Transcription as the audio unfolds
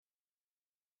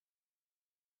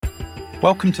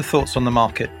Welcome to Thoughts on the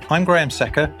Market. I'm Graham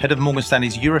Secker, head of Morgan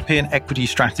Stanley's European Equity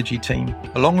Strategy team.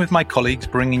 Along with my colleagues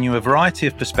bringing you a variety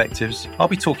of perspectives, I'll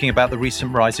be talking about the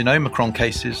recent rise in Omicron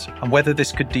cases and whether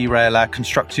this could derail our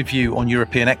constructive view on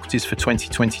European equities for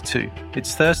 2022.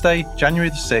 It's Thursday, January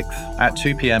the 6th at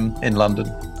 2 p.m. in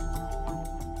London.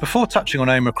 Before touching on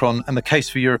Omicron and the case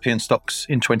for European stocks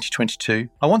in 2022,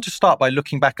 I want to start by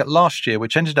looking back at last year,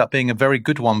 which ended up being a very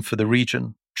good one for the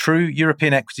region. True,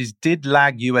 European equities did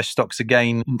lag US stocks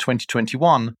again in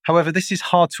 2021. However, this is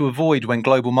hard to avoid when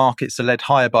global markets are led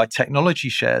higher by technology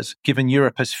shares, given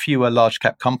Europe has fewer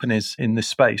large-cap companies in this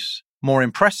space. More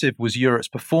impressive was Europe's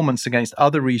performance against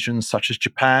other regions such as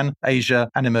Japan, Asia,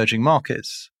 and emerging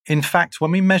markets. In fact,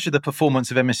 when we measure the performance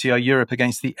of MSCI Europe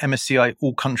against the MSCI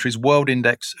All Countries World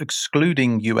Index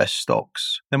excluding US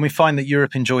stocks, then we find that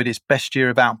Europe enjoyed its best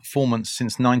year of outperformance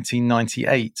since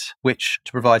 1998, which,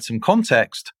 to provide some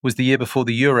context, was the year before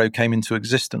the euro came into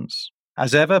existence.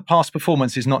 As ever, past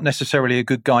performance is not necessarily a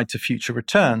good guide to future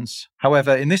returns.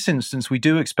 However, in this instance, we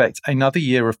do expect another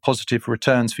year of positive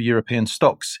returns for European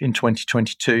stocks in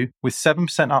 2022, with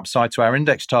 7% upside to our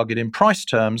index target in price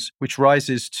terms, which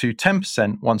rises to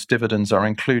 10% once dividends are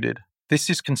included. This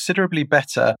is considerably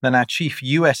better than our chief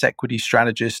US equity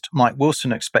strategist, Mike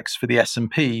Wilson, expects for the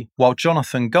S&P, while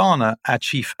Jonathan Garner, our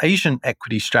chief Asian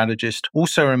equity strategist,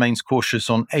 also remains cautious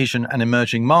on Asian and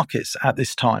emerging markets at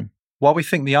this time. While we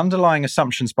think the underlying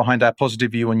assumptions behind our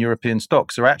positive view on European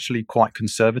stocks are actually quite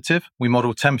conservative, we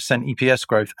model 10% EPS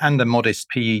growth and a modest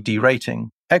PE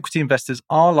derating, equity investors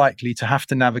are likely to have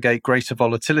to navigate greater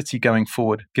volatility going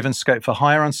forward, given scope for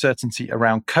higher uncertainty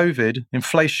around COVID,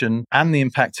 inflation, and the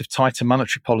impact of tighter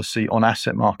monetary policy on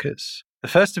asset markets. The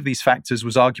first of these factors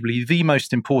was arguably the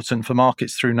most important for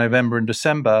markets through November and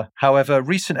December. However,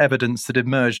 recent evidence that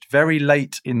emerged very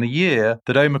late in the year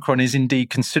that Omicron is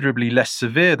indeed considerably less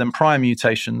severe than prior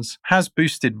mutations has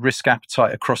boosted risk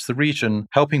appetite across the region,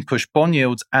 helping push bond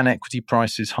yields and equity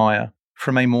prices higher.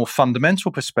 From a more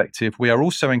fundamental perspective, we are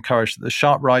also encouraged that the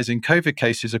sharp rise in COVID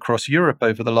cases across Europe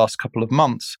over the last couple of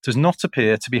months does not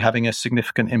appear to be having a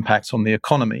significant impact on the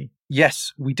economy.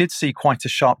 Yes, we did see quite a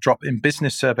sharp drop in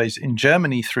business surveys in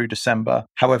Germany through December.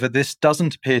 However, this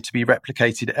doesn't appear to be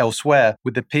replicated elsewhere,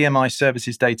 with the PMI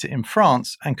services data in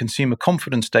France and consumer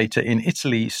confidence data in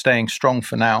Italy staying strong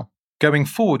for now. Going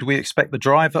forward, we expect the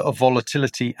driver of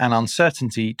volatility and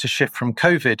uncertainty to shift from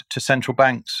COVID to central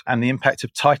banks and the impact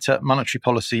of tighter monetary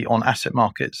policy on asset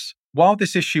markets. While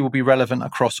this issue will be relevant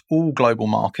across all global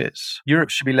markets,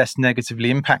 Europe should be less negatively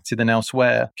impacted than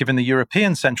elsewhere, given the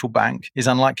European Central Bank is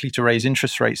unlikely to raise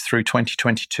interest rates through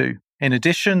 2022. In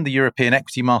addition, the European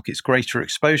equity market's greater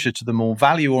exposure to the more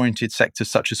value-oriented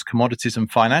sectors such as commodities and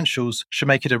financials should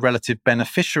make it a relative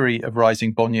beneficiary of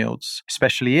rising bond yields,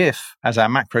 especially if, as our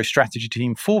macro strategy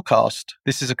team forecast,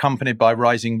 this is accompanied by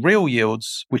rising real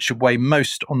yields, which should weigh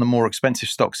most on the more expensive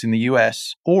stocks in the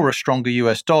US, or a stronger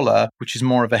US dollar, which is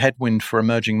more of a headwind for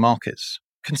emerging markets.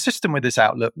 Consistent with this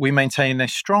outlook, we maintain a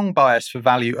strong bias for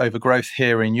value over growth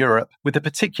here in Europe, with a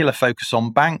particular focus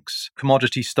on banks,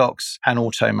 commodity stocks, and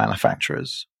auto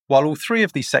manufacturers. While all three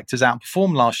of these sectors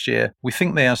outperformed last year, we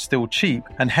think they are still cheap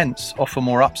and hence offer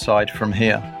more upside from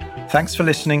here. Thanks for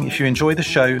listening. If you enjoy the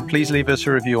show, please leave us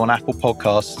a review on Apple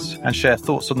Podcasts and share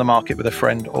thoughts on the market with a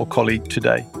friend or colleague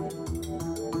today.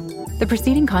 The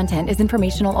preceding content is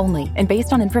informational only and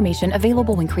based on information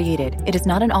available when created. It is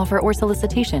not an offer or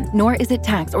solicitation, nor is it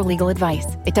tax or legal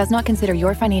advice. It does not consider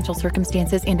your financial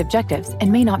circumstances and objectives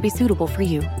and may not be suitable for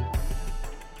you.